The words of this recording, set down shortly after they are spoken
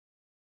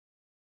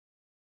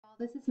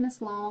This is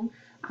Miss Long.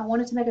 I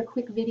wanted to make a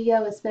quick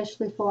video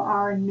especially for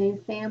our new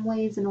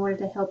families in order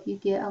to help you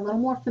get a little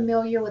more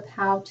familiar with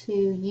how to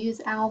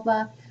use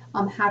Alva,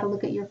 how to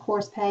look at your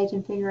course page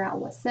and figure out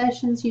what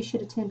sessions you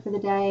should attend for the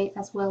day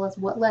as well as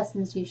what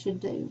lessons you should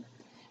do.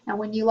 Now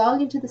when you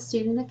log into the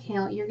student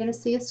account, you're going to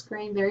see a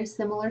screen very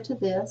similar to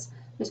this.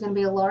 There's going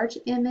to be a large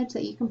image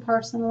that you can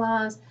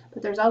personalize,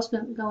 but there's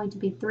also going to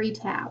be 3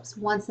 tabs.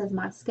 One says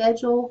My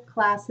Schedule,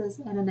 Classes,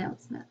 and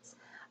Announcements.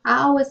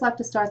 I always like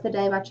to start the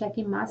day by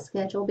checking my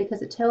schedule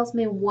because it tells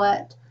me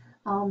what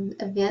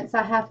events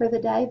I have for the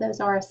day. Those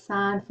are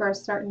assigned for a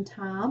certain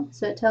time.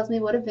 So it tells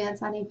me what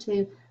events I need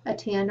to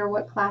attend or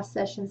what class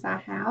sessions I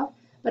have.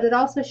 But it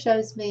also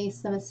shows me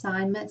some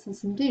assignments and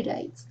some due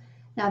dates.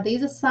 Now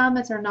these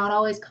assignments are not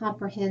always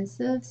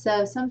comprehensive,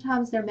 so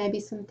sometimes there may be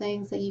some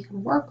things that you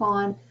can work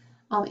on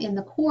in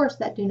the course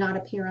that do not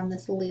appear on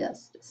this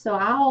list. So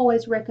I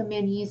always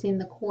recommend using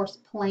the course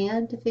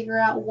plan to figure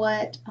out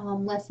what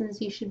lessons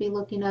you should be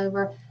looking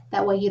over.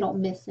 That way you don't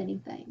miss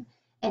anything.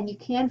 And you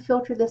can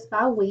filter this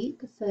by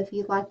week. So if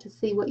you'd like to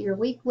see what your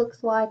week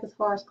looks like as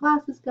far as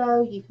classes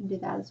go, you can do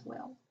that as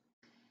well.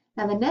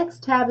 Now the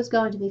next tab is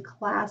going to be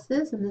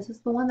Classes, and this is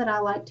the one that I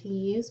like to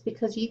use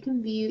because you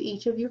can view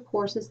each of your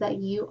courses that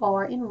you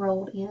are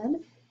enrolled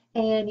in,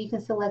 and you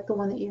can select the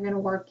one that you're going to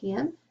work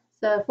in.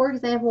 So for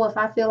example, if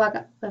I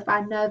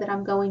know that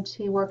I'm going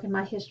to work in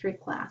my history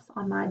class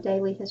on my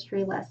daily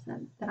history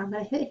lesson, then I'm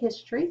going to hit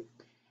History,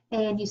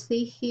 and you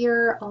see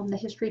here the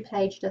history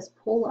page does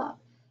pull up.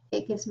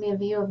 It gives me a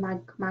view of my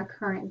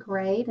current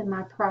grade and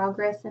my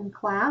progress in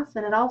class,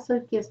 and it also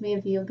gives me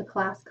a view of the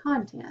class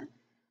content.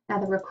 Now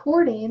the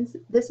recordings,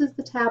 this is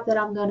the tab that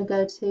I'm going to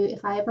go to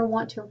if I ever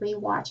want to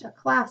rewatch a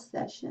class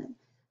session.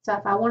 So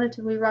if I wanted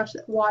to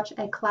watch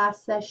a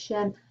class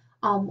session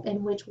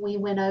in which we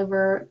went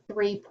over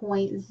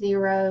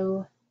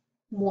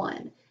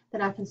 3.01,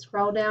 then I can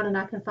scroll down and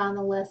I can find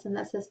the lesson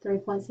that says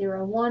 3.01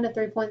 to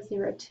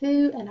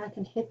 3.02, and I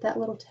can hit that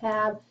little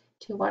tab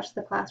to watch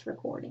the class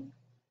recording.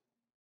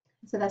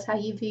 So that's how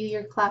you view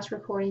your class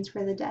recordings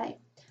for the day.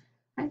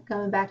 Right,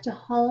 going back to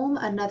home,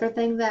 another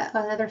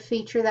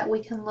feature that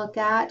we can look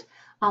at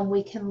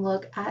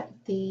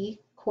the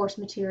course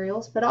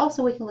materials, but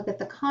also we can look at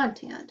the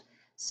content.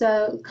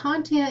 So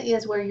content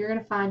is where you're going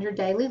to find your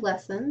daily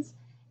lessons.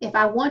 If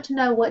I want to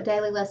know what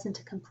daily lesson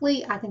to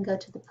complete, I can go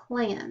to the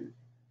plan.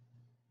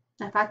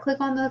 Now if I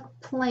click on the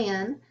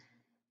plan,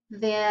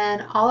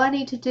 then all I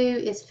need to do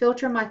is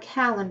filter my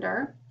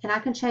calendar, and I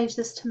can change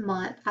this to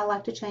month. I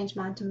like to change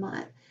mine to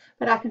month.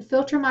 But I can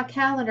filter my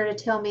calendar to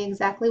tell me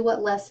exactly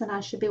what lesson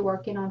I should be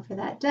working on for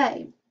that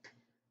day.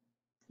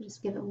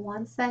 Just give it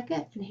 1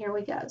 second, and here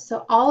we go.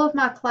 So all of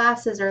my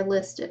classes are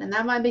listed, and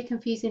that might be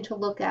confusing to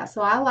look at,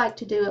 so I like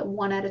to do it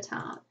one at a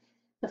time.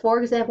 So for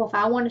example, if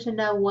I wanted to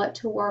know what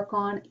to work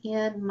on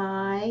in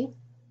my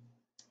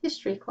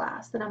history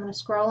class, then I'm going to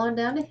scroll on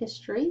down to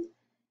History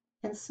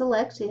and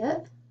select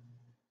it.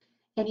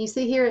 And you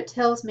see here it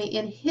tells me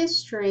in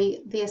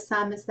history the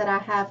assignments that I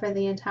have for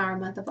the entire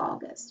month of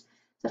August.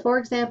 So for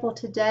example,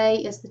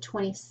 today is the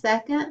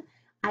 22nd.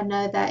 I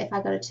know that if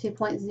I go to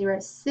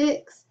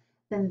 2.06,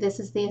 then this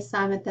is the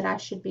assignment that I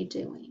should be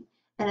doing.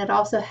 And it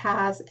also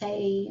has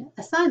an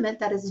assignment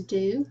that is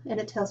due,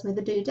 and it tells me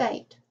the due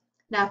date.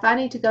 Now if I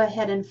need to go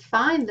ahead and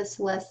find this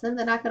lesson,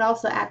 then I could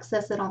also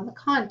access it on the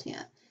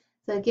content.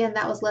 So again,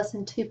 that was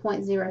lesson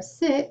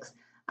 2.06.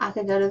 I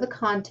could go to the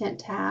Content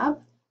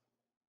tab,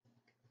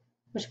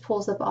 which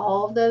pulls up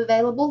all of the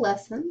available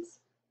lessons,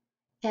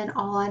 and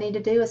all I need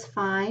to do is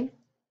find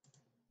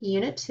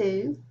Unit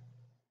 2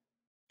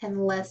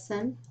 and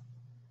Lesson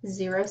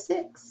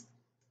 06.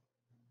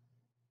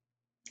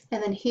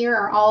 And then here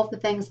are all of the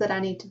things that I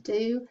need to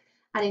do.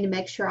 I need to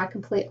make sure I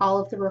complete all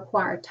of the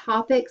required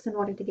topics in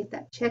order to get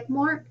that check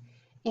mark,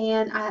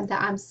 and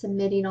that I'm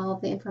submitting all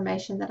of the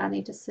information that I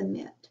need to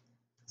submit.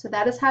 So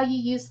that is how you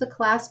use the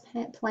class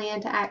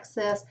plan to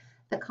access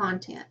the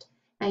content.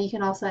 Now you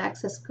can also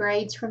access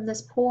grades from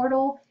this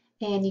portal,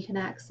 and you can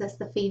access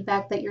the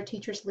feedback that your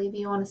teachers leave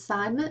you on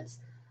assignments.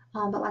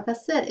 But like I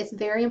said, it's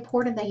very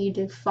important that you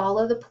do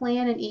follow the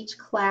plan in each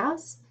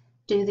class,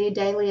 do the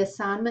daily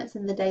assignments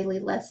and the daily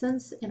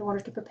lessons in order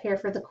to prepare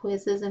for the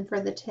quizzes and for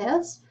the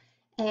tests.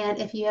 And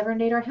if you ever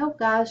need our help,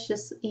 guys,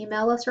 just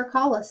email us or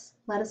call us.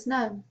 Let us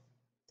know.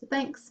 So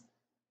thanks.